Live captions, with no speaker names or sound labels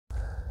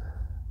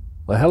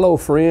Well, hello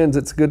friends,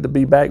 it's good to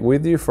be back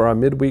with you for our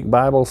midweek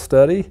Bible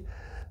study.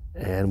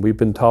 And we've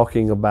been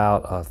talking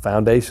about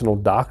foundational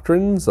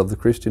doctrines of the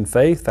Christian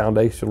faith,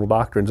 foundational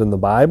doctrines in the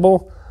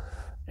Bible.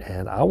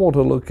 And I want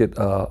to look at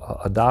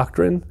a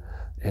doctrine,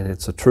 and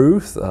it's a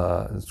truth.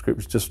 We're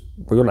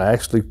going to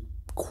actually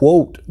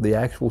quote the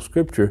actual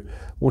scripture.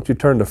 I want you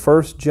to turn to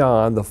 1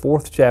 John, the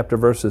 4th chapter,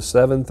 verses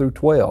 7 through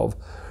 12.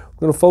 We're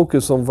going to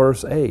focus on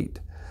verse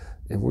 8.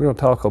 And we're going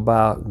to talk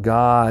about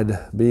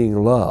God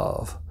being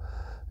love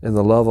and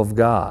the love of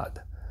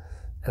God.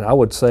 And I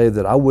would say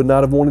that I would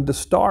not have wanted to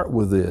start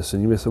with this.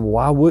 And you may say, well,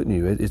 why wouldn't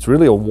you? It's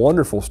really a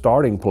wonderful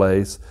starting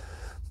place.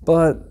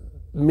 But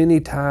many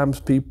times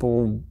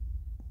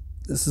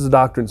this is a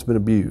doctrine that's been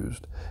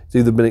abused. It's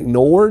either been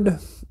ignored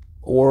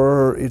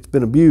or it's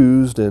been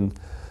abused, and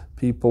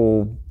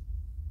people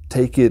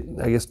take it,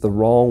 I guess, the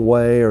wrong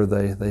way, or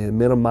they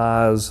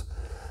minimize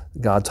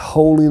God's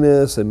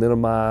holiness, they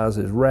minimize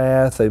His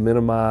wrath, they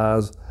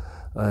minimize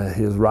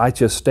His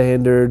righteous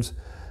standards.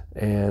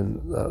 And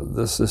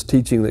this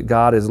teaching that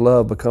God is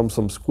love becomes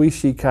some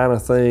squishy kind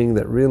of thing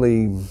that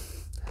really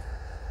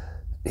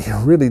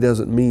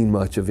doesn't mean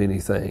much of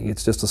anything.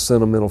 It's just a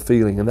sentimental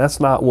feeling, and that's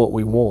not what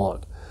we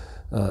want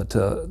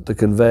to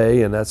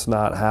convey, and that's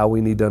not how we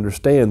need to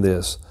understand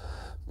this.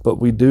 But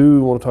we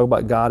do want to talk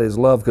about God is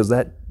love, because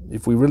that,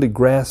 if we really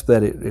grasp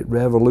that, it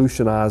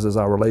revolutionizes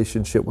our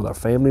relationship with our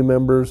family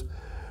members,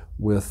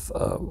 with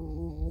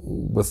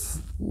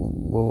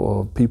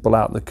people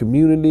out in the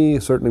community,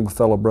 certainly with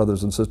fellow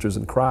brothers and sisters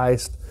in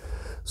Christ.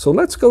 So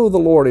let's go to the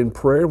Lord in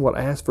prayer. We'll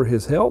ask for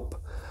His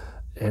help,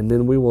 and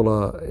then we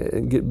will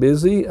get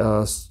busy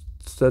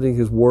studying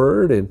His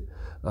Word. And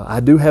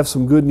I do have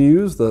some good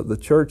news. The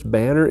church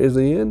banner is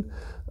in.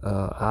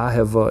 I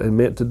have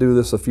meant to do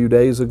this a few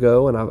days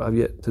ago, and I've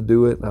yet to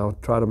do it, and I'll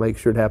try to make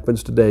sure it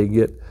happens today.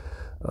 Get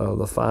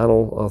the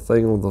final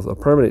thing on the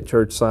permanent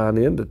church sign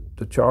in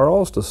to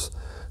Charles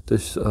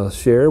to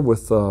share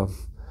with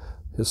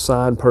his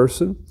sign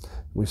person.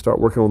 We start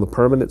working on the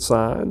permanent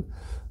sign.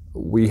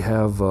 We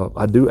have,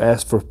 I do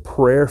ask for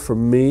prayer for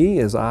me,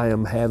 as I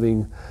am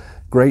having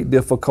great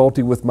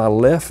difficulty with my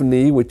left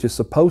knee, which is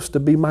supposed to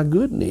be my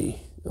good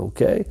knee,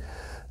 okay?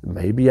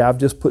 Maybe I've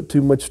just put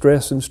too much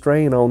stress and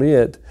strain on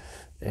it,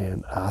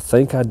 and I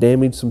think I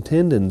damaged some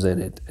tendons in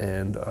it,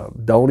 and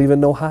don't even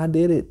know how I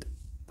did it.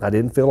 I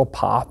didn't feel a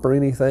pop or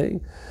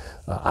anything.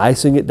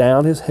 Icing it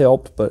down has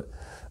helped, but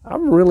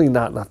I'm really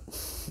not,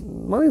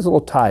 money's a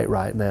little tight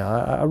right now.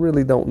 I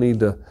really don't need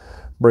to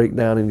break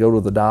down and go to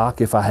the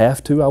doc. If I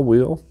have to, I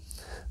will.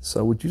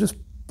 So would you just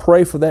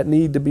pray for that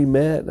need to be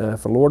met?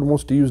 If the Lord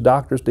wants to use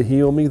doctors to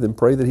heal me, then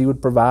pray that He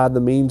would provide the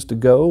means to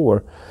go.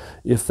 Or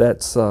if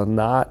that's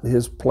not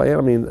His plan,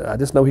 I mean, I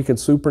just know He can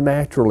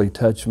supernaturally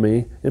touch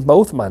me in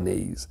both my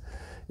knees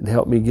and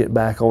help me get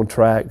back on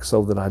track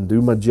so that I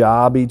do my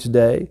job each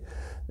day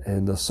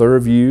and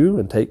serve You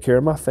and take care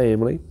of my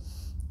family.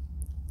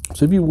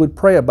 So if you would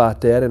pray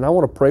about that, and I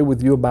want to pray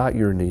with you about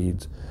your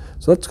needs.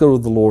 So let's go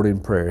to the Lord in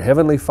prayer.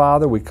 Heavenly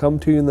Father, we come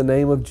to You in the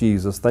name of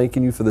Jesus,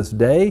 thanking You for this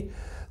day,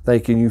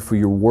 thanking You for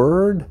Your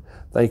Word,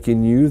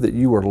 thanking You that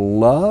You are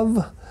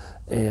love,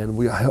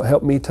 and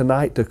help me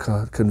tonight to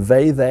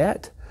convey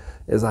that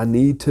as I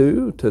need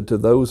to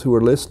those who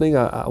are listening.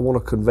 I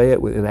want to convey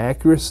it with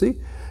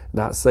accuracy,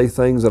 not say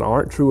things that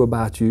aren't true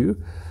about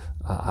You.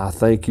 I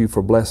thank You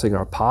for blessing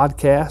our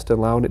podcast and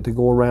allowing it to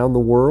go around the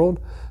world.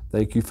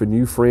 Thank You for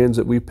new friends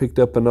that we picked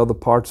up in other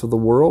parts of the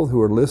world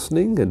who are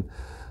listening, and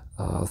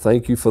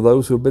thank You for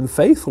those who have been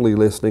faithfully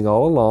listening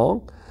all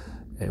along.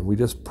 And we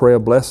just pray a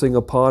blessing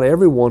upon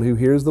everyone who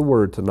hears the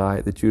Word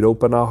tonight, that You'd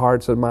open our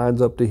hearts and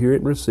minds up to hear it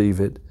and receive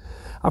it.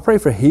 I pray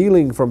for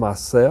healing for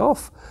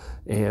myself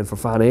and for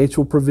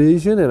financial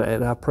provision,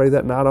 and I pray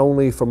that not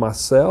only for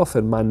myself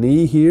and my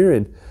knee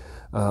here,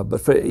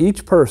 but for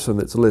each person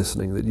that's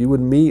listening, that You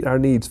would meet our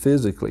needs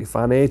physically,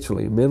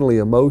 financially, mentally,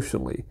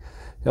 emotionally.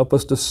 Help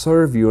us to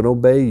serve You and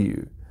obey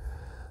You.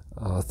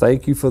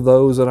 Thank You for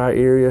those in our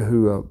area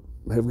who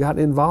have gotten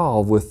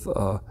involved with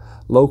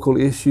local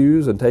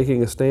issues and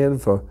taking a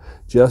stand for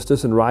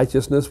justice and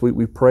righteousness.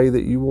 We pray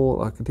that You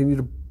will continue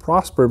to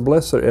prosper and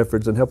bless their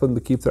efforts and help them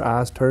to keep their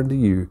eyes turned to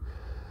You.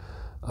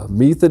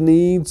 Meet the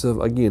needs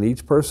of, again,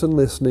 each person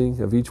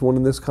listening, of each one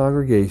in this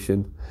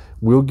congregation.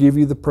 We'll give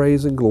You the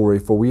praise and glory,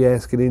 for we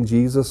ask it in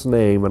Jesus'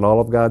 name. And all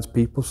of God's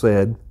people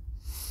said,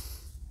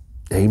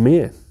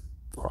 Amen,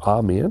 or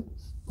Amen.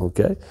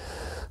 Okay,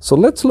 so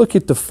let's look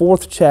at the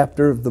 4th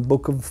chapter of the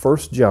book of 1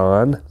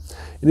 John.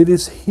 And it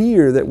is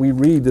here that we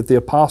read that the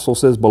apostle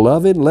says,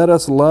 Beloved, let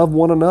us love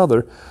one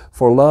another,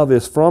 for love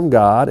is from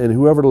God, and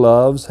whoever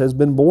loves has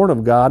been born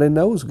of God and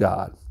knows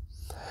God.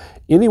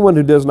 Anyone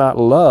who does not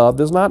love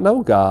does not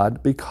know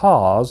God,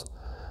 because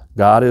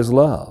God is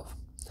love.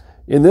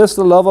 In this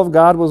the love of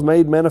God was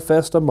made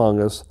manifest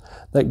among us,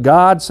 that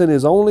God sent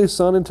His only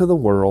Son into the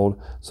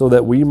world so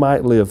that we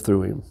might live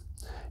through Him.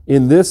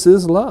 In this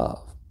is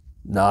love.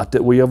 Not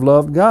that we have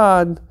loved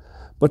God,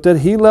 but that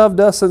He loved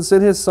us and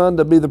sent His Son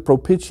to be the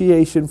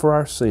propitiation for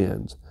our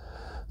sins.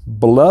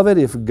 Beloved,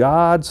 if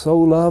God so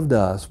loved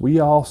us, we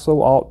also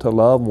ought to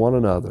love one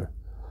another.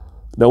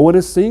 No one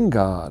has seen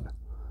God.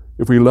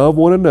 If we love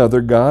one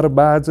another, God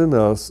abides in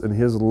us, and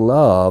His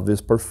love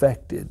is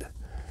perfected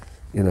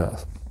in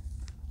us.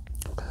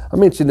 I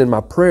mentioned in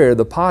my prayer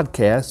the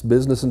podcast,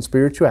 Business and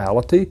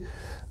Spirituality,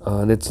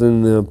 and it's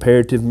in the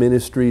Imperative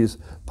Ministries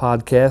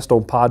podcast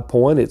on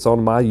PodPoint. It's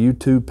on my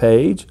YouTube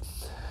page.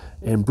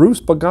 And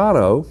Bruce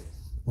Pagano,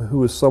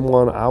 who is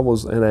someone I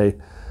was in a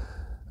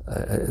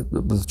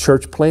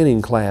church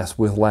planning class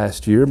with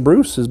last year,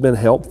 Bruce has been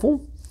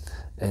helpful,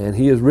 and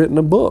he has written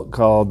a book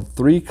called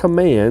 3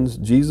 Commands,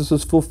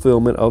 Jesus'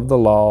 Fulfillment of the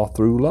Law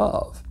Through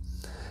Love.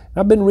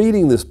 I've been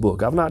reading this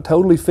book. I've not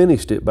totally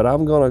finished it, but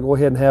I'm going to go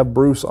ahead and have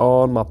Bruce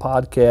on my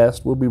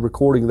podcast. We'll be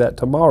recording that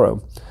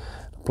tomorrow.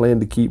 I plan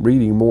to keep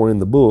reading more in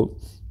the book.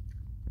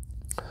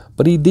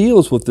 But he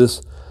deals with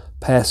this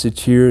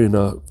passage here in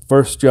 1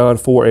 John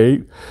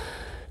 4:8.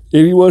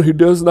 Anyone who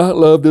does not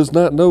love does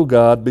not know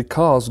God,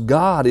 because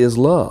God is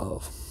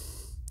love.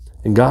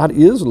 And God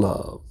is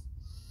love.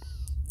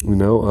 You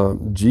know,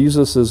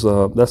 Jesus is,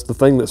 that's the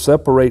thing that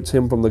separates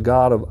Him from the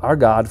God of, our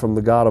God from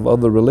the God of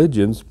other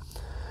religions,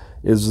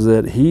 is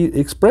that He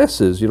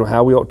expresses,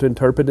 how we ought to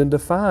interpret and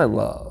define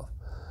love.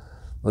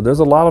 But there's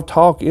a lot of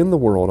talk in the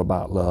world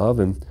about love,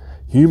 and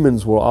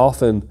humans will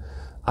often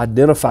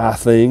identify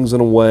things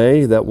in a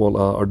way that will,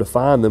 or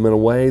define them in a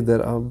way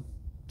that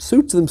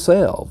suits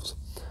themselves.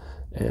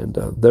 And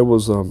there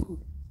was A.W.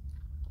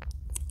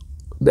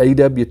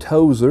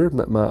 Tozer,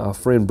 that my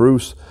friend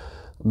Bruce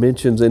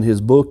mentions in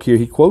his book here.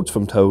 He quotes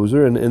from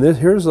Tozer, and it's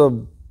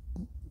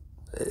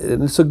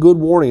a good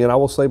warning, and I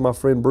will say my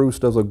friend Bruce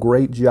does a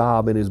great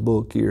job in his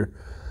book here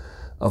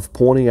of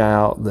pointing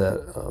out that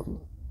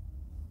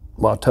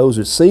while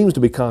Tozer seems to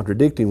be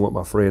contradicting what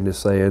my friend is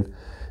saying,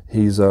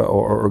 he's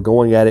or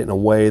going at it in a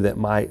way that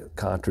might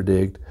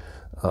contradict.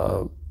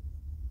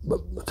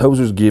 But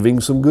Tozer's giving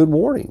some good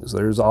warnings.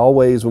 There's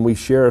always, when we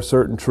share a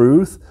certain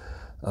truth,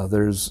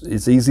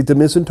 it's easy to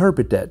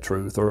misinterpret that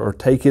truth or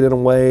take it in a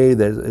way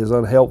that is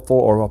unhelpful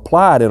or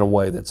apply it in a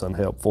way that's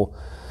unhelpful.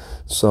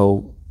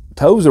 So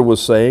Tozer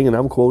was saying, and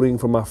I'm quoting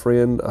from my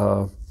friend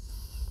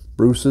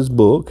Bruce's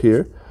book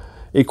here,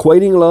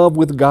 equating love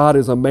with God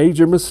is a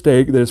major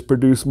mistake that has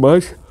produced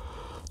much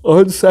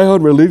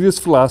unsound religious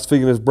philosophy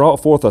and has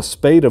brought forth a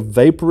spate of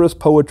vaporous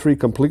poetry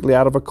completely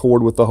out of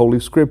accord with the Holy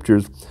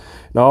Scriptures,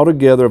 and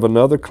altogether of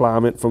another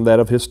climate from that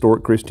of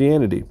historic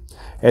Christianity.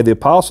 Had the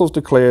apostles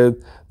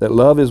declared that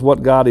love is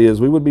what God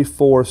is, we would be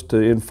forced to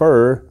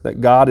infer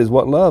that God is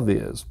what love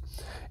is.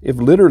 If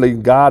literally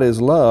God is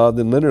love,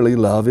 then literally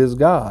love is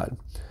God.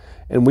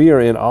 And we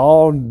are in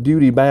all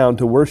duty bound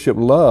to worship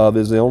love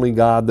as the only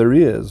God there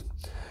is.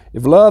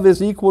 If love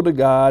is equal to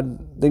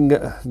God, then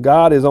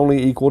God is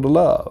only equal to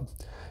love.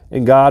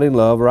 And God and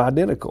love are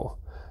identical.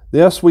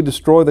 Thus we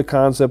destroy the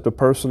concept of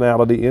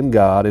personality in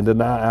God and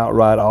deny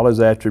outright all His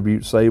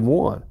attributes save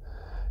one.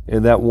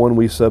 And that one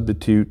we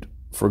substitute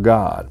for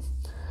God.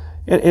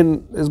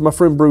 And as my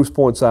friend Bruce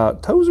points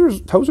out,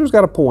 Tozer's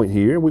got a point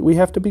here. We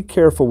have to be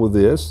careful with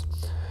this.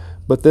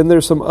 But then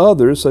there's some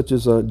others, such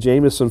as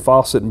Jamieson,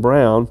 Fawcett, and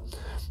Brown.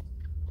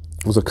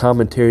 It was a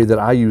commentary that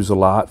I use a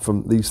lot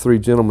from these 3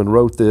 gentlemen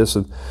wrote this,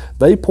 and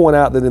they point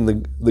out that in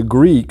the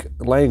Greek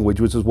language,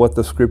 which is what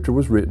the Scripture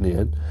was written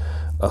in,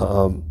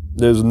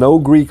 there's no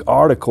Greek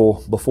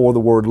article before the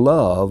word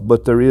love,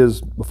 but there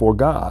is before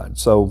God.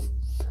 So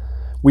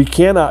we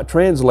cannot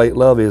translate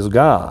love as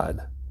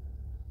God.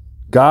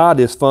 God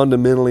is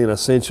fundamentally and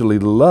essentially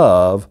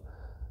love,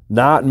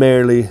 not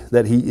merely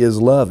that He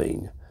is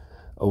loving.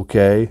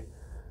 Okay?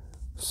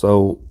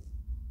 So,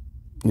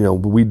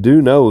 we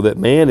do know that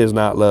man is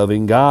not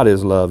loving, God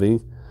is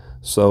loving.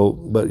 So,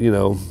 but he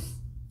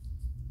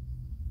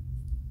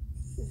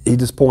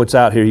just points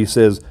out here, he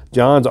says,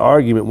 John's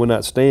argument would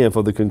not stand,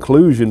 for the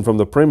conclusion from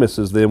the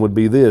premises then would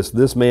be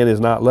this man is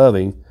not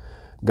loving,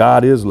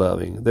 God is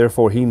loving.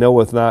 Therefore he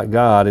knoweth not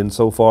God in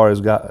so far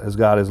as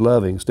God is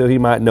loving. Still he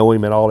might know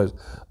Him in all His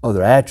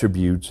other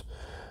attributes.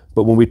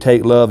 But when we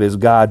take love as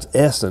God's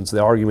essence,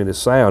 the argument is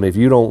sound. If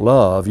you don't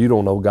love, you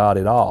don't know God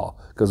at all,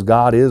 because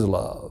God is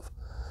love.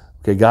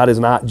 Okay, God is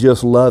not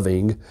just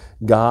loving,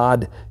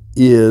 God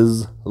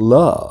is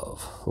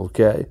love.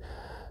 Okay?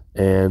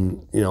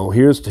 And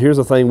here's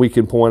the thing we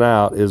can point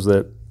out is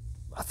that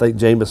I think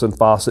Jamieson,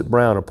 Fawcett,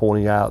 Brown are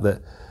pointing out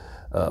that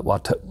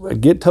I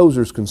get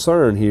Tozer's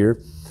concern here,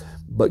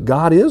 but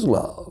God is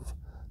love.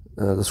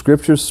 The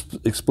Scriptures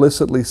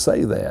explicitly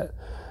say that.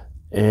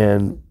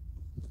 And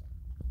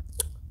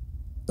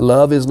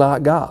love is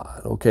not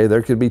God. Okay,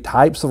 there could be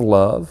types of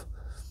love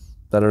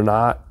that are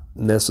not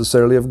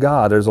necessarily of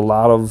God. There's a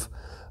lot of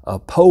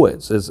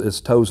poets,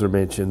 as Tozer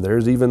mentioned.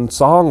 There's even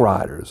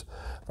songwriters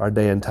of our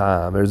day and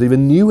time. There's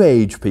even New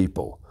Age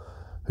people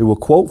who will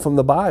quote from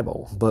the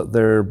Bible, but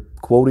they're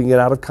quoting it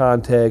out of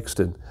context,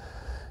 and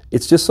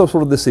it's just sort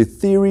of this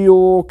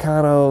ethereal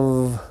kind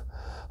of,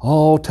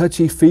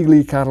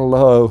 touchy-feely kind of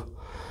love.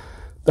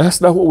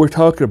 That's not what we're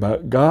talking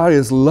about. God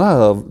is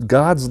love.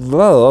 God's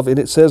love, and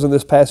it says in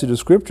this passage of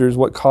Scripture, is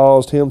what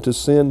caused Him to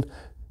send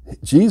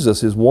Jesus,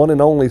 His one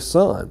and only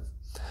Son.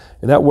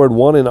 And that word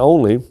one and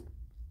only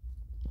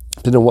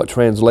depending on what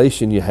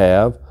translation you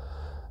have,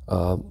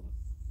 the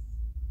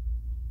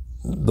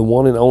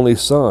one and only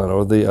Son,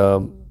 or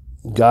the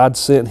God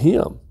sent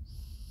him,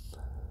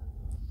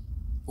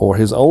 or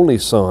his only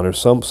Son, or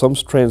some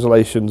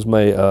translations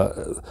may.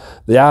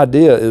 The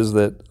idea is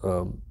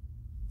that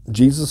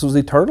Jesus was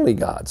eternally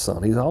God's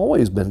Son. He's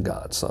always been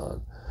God's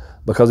Son,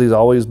 because he's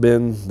always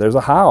been. There's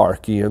a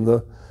hierarchy in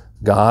the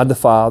God the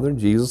Father,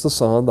 Jesus the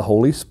Son, the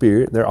Holy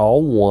Spirit. They're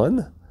all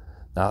one.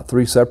 Not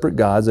three separate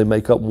gods. They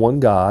make up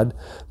one God.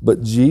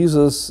 But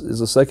Jesus is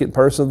the second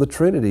person of the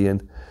Trinity,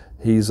 and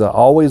he's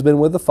always been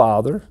with the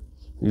Father.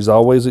 He's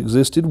always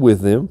existed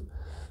with him.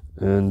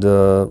 And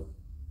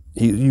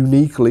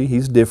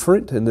he's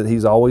different in that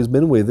he's always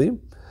been with him.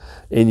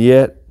 And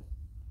yet,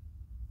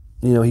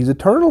 he's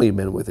eternally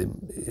been with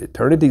him.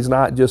 Eternity's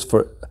not just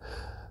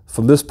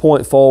from this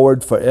point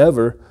forward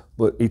forever,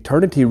 but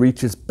eternity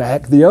reaches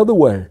back the other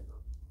way.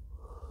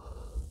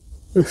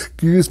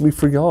 Excuse me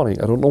for yawning.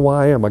 I don't know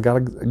why I am. I got a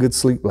good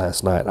sleep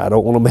last night. I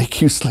don't want to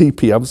make you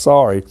sleepy. I'm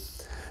sorry.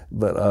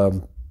 But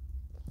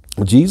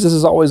Jesus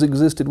has always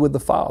existed with the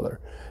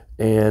Father.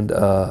 And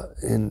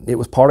it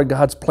was part of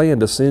God's plan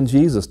to send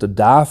Jesus to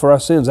die for our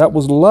sins. That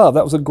was love.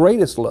 That was the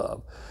greatest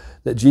love.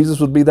 That Jesus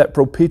would be that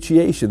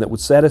propitiation that would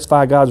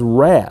satisfy God's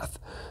wrath.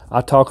 I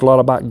talk a lot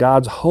about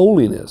God's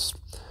holiness.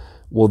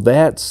 Well,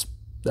 that's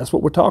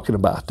what we're talking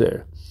about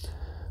there.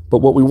 But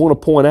what we want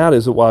to point out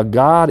is that while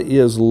God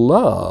is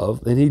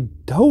love, and he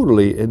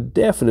totally and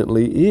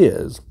definitely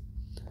is,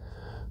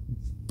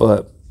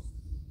 but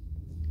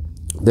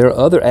there are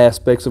other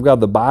aspects of God.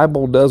 The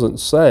Bible doesn't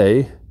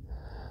say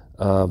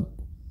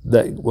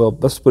that, well,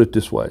 let's put it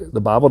this way.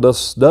 The Bible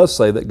does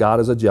say that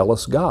God is a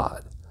jealous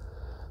God.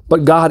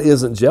 But God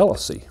isn't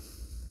jealousy.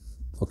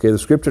 Okay, the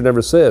Scripture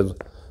never says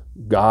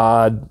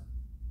God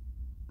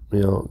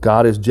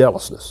is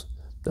jealousness.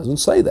 It doesn't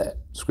say that,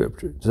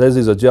 Scripture. It says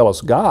he's a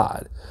jealous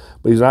God,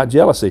 but he's not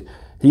jealousy.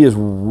 He is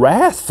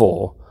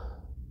wrathful,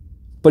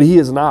 but he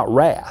is not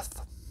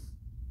wrath.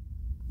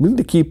 We need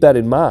to keep that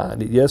in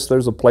mind. Yes,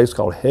 there's a place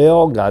called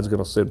hell. God's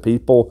going to send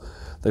people.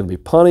 They're going to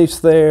be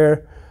punished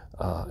there.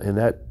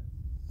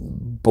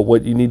 But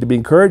what you need to be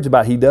encouraged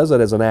about, he does it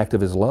as an act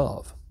of his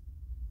love.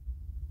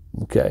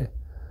 Okay?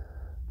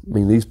 I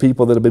mean, these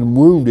people that have been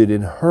wounded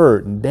and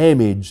hurt and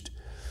damaged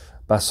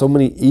by so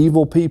many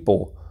evil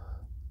people,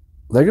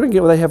 they're going to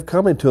get what they have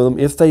coming to them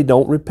if they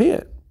don't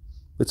repent.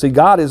 But see,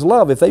 God is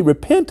love. If they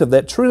repent of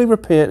that, truly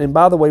repent, and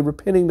by the way,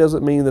 repenting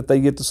doesn't mean that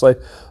they get to say,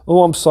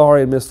 oh, I'm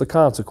sorry, and miss the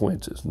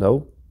consequences.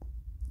 No.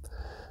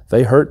 If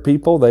they hurt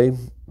people, they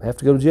have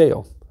to go to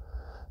jail.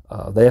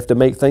 They have to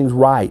make things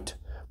right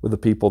with the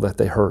people that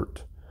they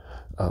hurt.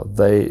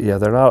 They're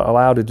not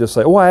allowed to just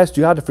say, oh, I asked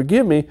you God to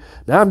forgive me.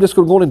 Now I'm just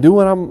going to go and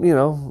do it.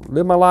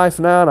 Live my life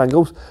now, and I can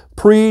go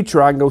preach,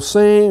 or I can go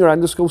sing, or I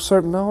can just go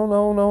serve.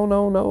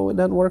 No. It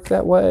doesn't work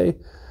that way.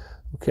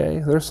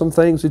 Okay? There's some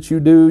things that you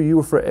do, you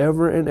are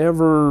forever and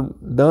ever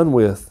done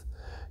with.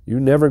 You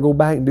never go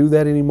back and do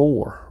that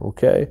anymore.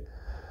 Okay?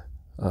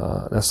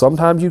 Now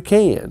sometimes you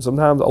can.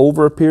 Sometimes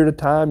over a period of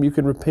time you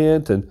can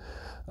repent, and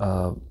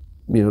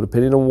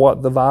depending on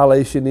what the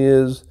violation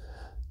is,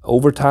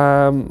 over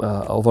time,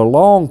 over a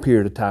long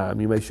period of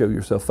time, you may show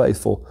yourself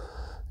faithful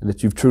and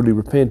that you've truly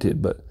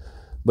repented.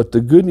 But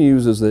the good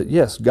news is that,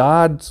 yes,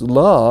 God's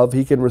love,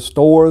 he can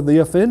restore the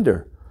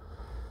offender.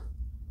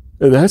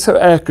 And that's an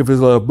act of his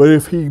love. But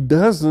if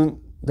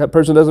that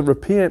person doesn't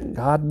repent,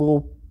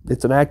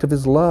 it's an act of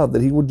his love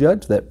that he will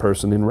judge that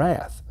person in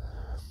wrath.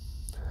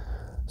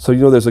 So,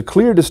 there's a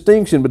clear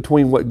distinction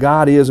between what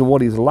God is and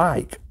what he's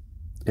like.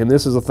 And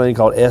this is a thing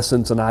called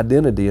essence and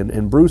identity.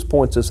 And Bruce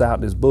points this out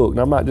in his book. And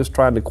I'm not just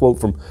trying to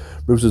quote from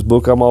Bruce's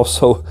book. I'm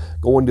also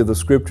going to the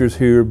Scriptures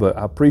here. But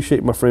I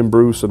appreciate my friend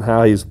Bruce and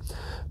how he's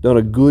done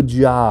a good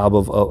job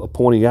of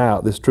pointing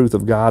out this truth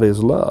of God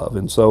is love.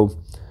 And so,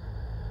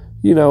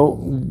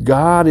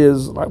 God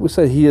is, like we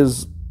said, he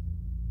is,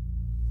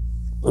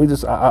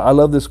 I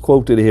love this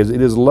quote that he has.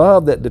 It is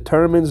love that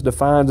determines,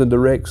 defines, and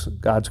directs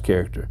God's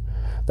character.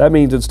 That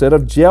means instead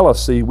of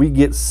jealousy, we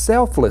get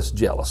selfless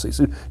jealousy.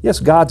 So, yes,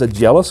 God's a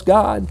jealous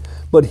God,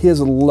 but his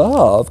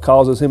love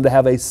causes him to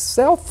have a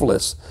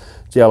selfless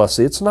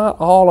jealousy. It's not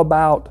all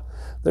about,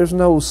 there's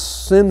no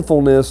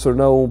sinfulness or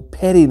no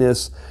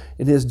pettiness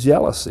in his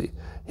jealousy.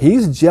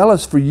 He's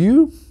jealous for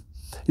you.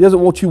 He doesn't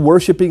want you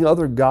worshiping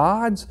other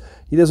gods.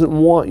 He doesn't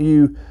want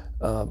you,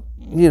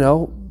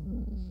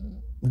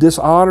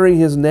 dishonoring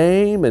his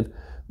name. And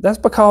that's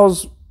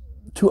because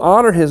to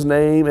honor his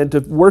name and to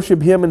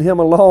worship him and him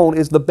alone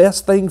is the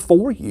best thing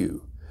for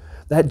you.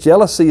 That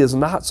jealousy is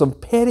not some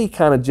petty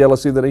kind of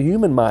jealousy that a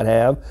human might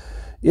have.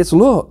 It's,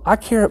 look, I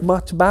care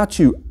much about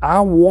you.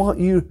 I want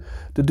you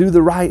to do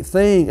the right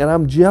thing, and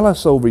I'm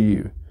jealous over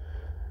you.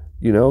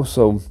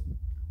 And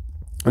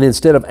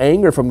instead of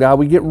anger from God,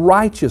 we get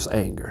righteous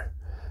anger.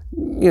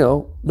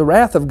 The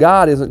wrath of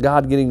God isn't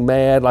God getting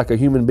mad like a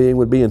human being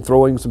would be and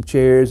throwing some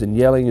chairs and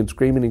yelling and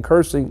screaming and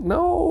cursing.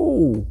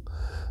 No.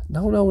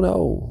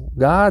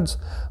 God's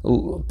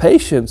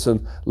patience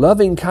and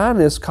loving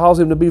kindness cause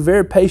him to be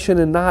very patient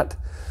and not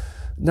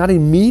not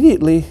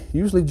immediately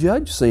usually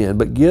judge sin,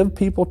 but give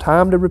people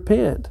time to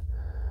repent.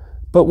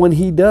 But when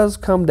he does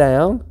come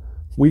down,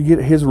 we get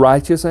his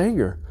righteous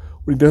anger.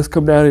 When he does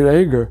come down in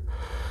anger,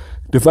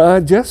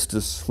 divine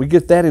justice. We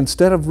get that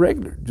instead of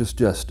regular just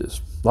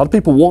justice. A lot of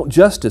people want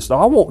justice. No,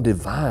 I want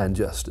divine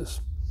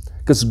justice,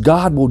 because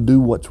God will do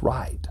what's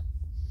right,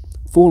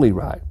 fully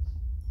right.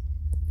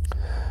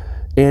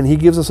 And he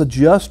gives us a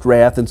just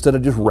wrath instead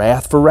of just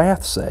wrath for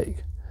wrath's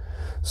sake.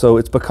 So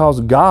it's because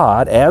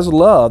God, as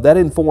love, that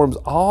informs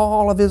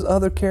all of his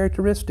other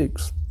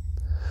characteristics.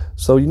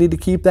 So you need to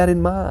keep that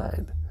in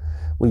mind.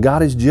 When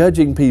God is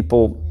judging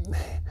people,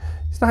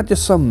 he's not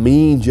just some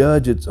mean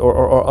judge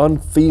or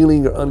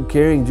unfeeling or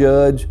uncaring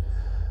judge,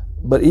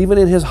 but even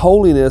in his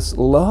holiness,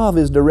 love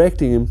is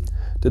directing him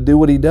to do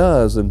what he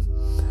does. And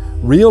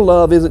real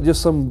love isn't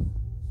just some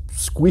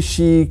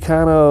squishy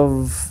kind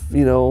of,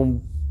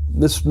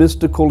 this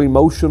mystical,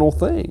 emotional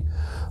thing.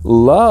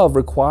 Love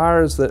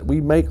requires that we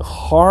make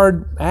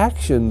hard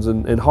actions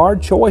and hard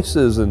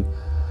choices, and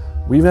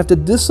we even have to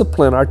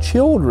discipline our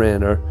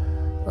children, or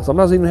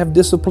sometimes even have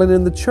discipline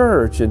in the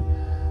church, and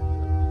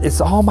it's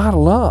all about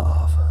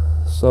love.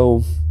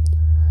 So,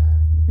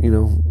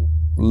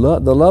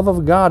 the love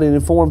of God, it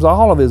informs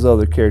all of his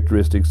other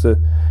characteristics.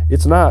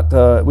 It's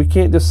not, we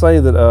can't just say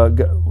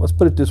that, let's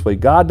put it this way,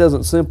 God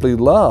doesn't simply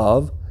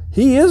love,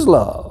 he is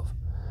love.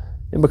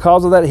 And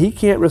because of that, he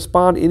can't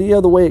respond any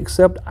other way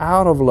except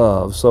out of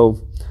love.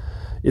 So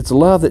it's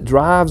love that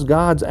drives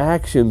God's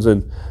actions.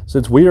 And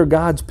since we are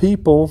God's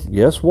people,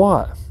 guess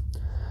what?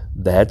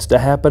 That's to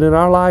happen in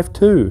our life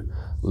too.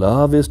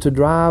 Love is to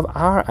drive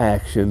our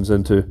actions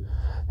and to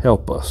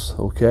help us,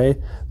 okay?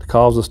 To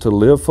cause us to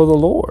live for the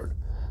Lord.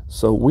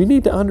 So we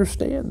need to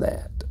understand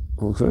that,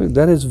 okay?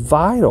 That is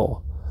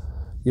vital.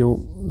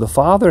 The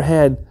Father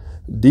had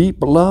deep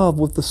love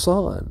with the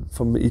Son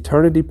from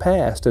eternity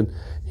past, and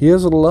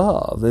his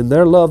love and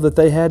their love that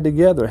they had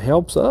together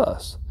helps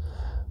us.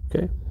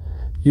 Okay,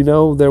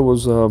 there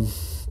was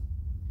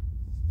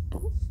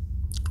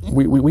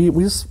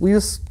we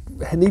just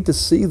need to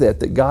see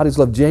that God is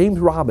love. James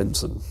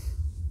Robinson,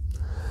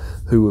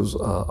 who was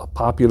a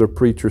popular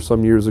preacher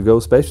some years ago,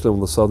 especially on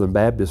the Southern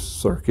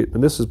Baptist circuit,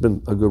 and this has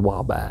been a good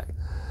while back.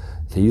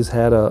 He's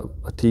had a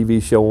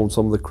TV show on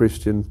some of the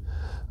Christian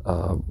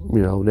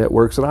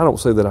networks, and I don't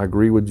say that I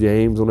agree with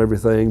James on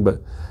everything,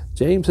 but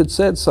James had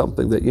said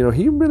something that,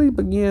 he really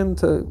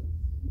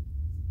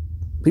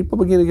people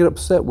began to get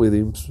upset with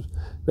him,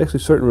 especially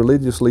certain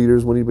religious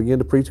leaders, when he began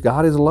to preach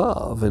God is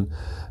love, and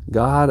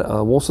God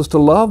wants us to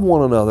love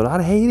one another,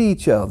 not hate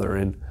each other,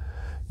 and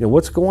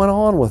what's going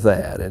on with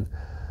that? And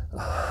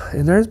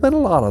there's been a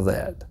lot of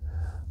that.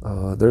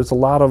 There's a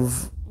lot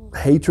of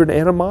hatred and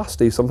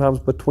animosity sometimes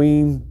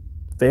between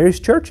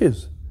various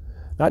churches,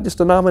 not just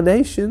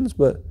denominations,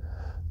 but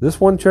this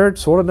one church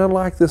sort of doesn't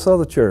like this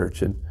other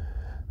church, and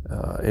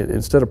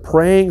instead of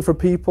praying for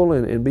people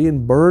and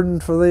being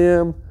burdened for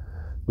them,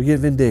 we get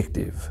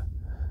vindictive.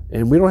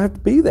 And we don't have to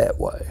be that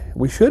way.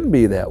 We shouldn't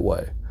be that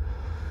way.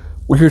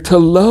 We're to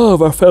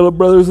love our fellow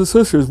brothers and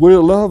sisters. We're to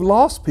love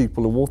lost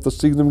people and want to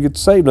see them get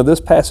saved. Now, this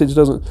passage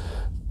doesn't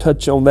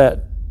touch on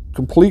that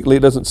completely.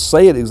 It doesn't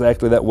say it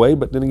exactly that way,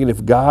 but then again,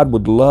 if God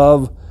would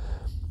love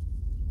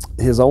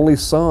his only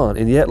Son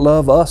and yet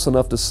love us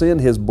enough to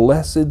send his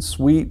blessed,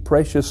 sweet,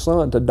 precious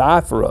Son to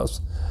die for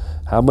us,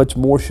 how much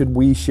more should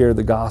we share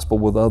the gospel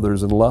with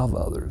others and love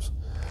others?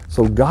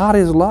 So God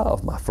is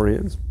love, my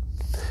friends.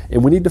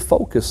 And we need to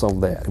focus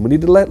on that. And we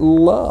need to let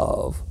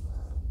love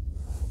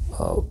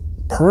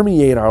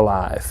permeate our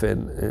life.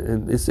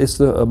 And it's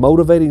a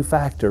motivating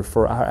factor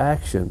for our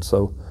action.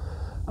 So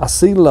I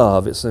see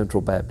love at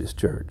Central Baptist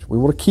Church. We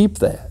want to keep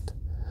that.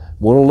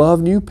 We want to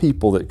love new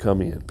people that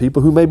come in,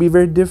 people who may be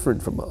very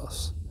different from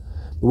us.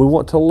 But we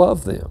want to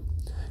love them.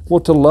 We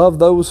want to love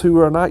those who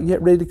are not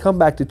yet ready to come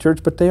back to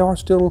church, but they are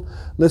still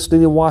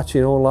listening and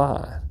watching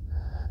online.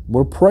 We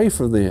want to pray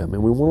for them,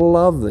 and we want to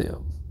love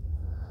them.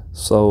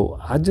 So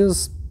I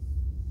just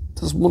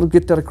want to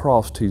get that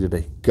across to you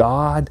today.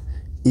 God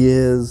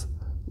is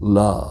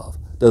love.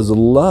 Does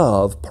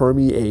love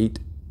permeate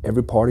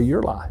every part of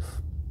your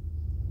life?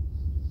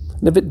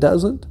 And if it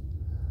doesn't,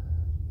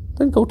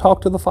 then go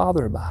talk to the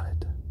Father about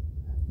it.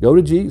 Go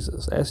to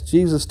Jesus. Ask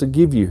Jesus to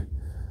give you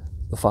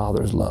the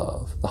Father's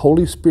love. The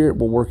Holy Spirit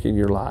will work in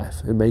your life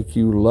and make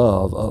you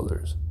love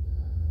others.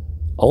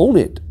 Own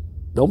it.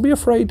 Don't be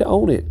afraid to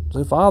own it.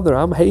 Say, Father,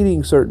 I'm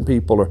hating certain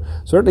people, or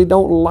certainly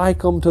don't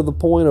like them to the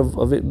point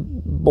of it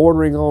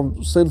bordering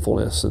on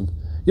sinfulness. And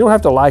you don't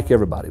have to like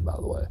everybody, by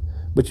the way,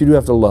 but you do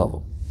have to love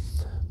them.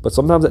 But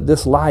sometimes that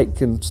dislike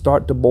can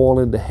start to boil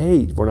into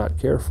hate if we're not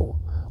careful,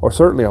 or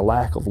certainly a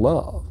lack of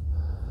love.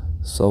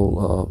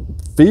 So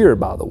fear,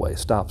 by the way,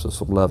 stops us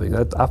from loving.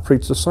 I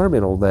preached a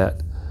sermon on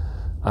that,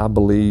 I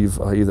believe,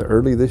 either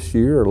early this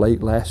year or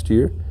late last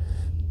year.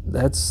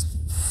 That's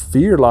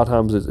fear. A lot of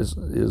times is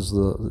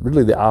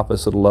really the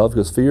opposite of love,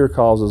 because fear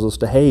causes us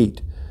to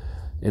hate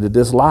and to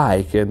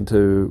dislike and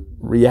to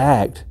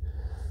react.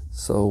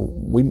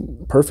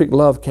 So perfect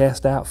love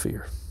casts out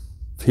fear.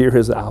 Fear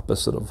is the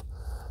opposite of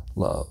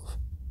love.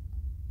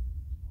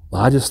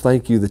 I just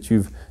thank you that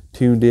you've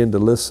tuned in to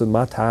listen.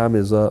 My time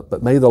is up,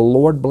 but may the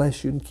Lord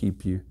bless you and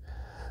keep you.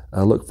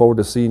 I look forward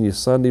to seeing you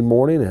Sunday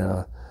morning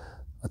at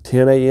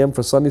 10 a.m.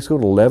 for Sunday school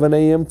and 11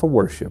 a.m. for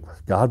worship.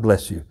 God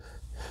bless you.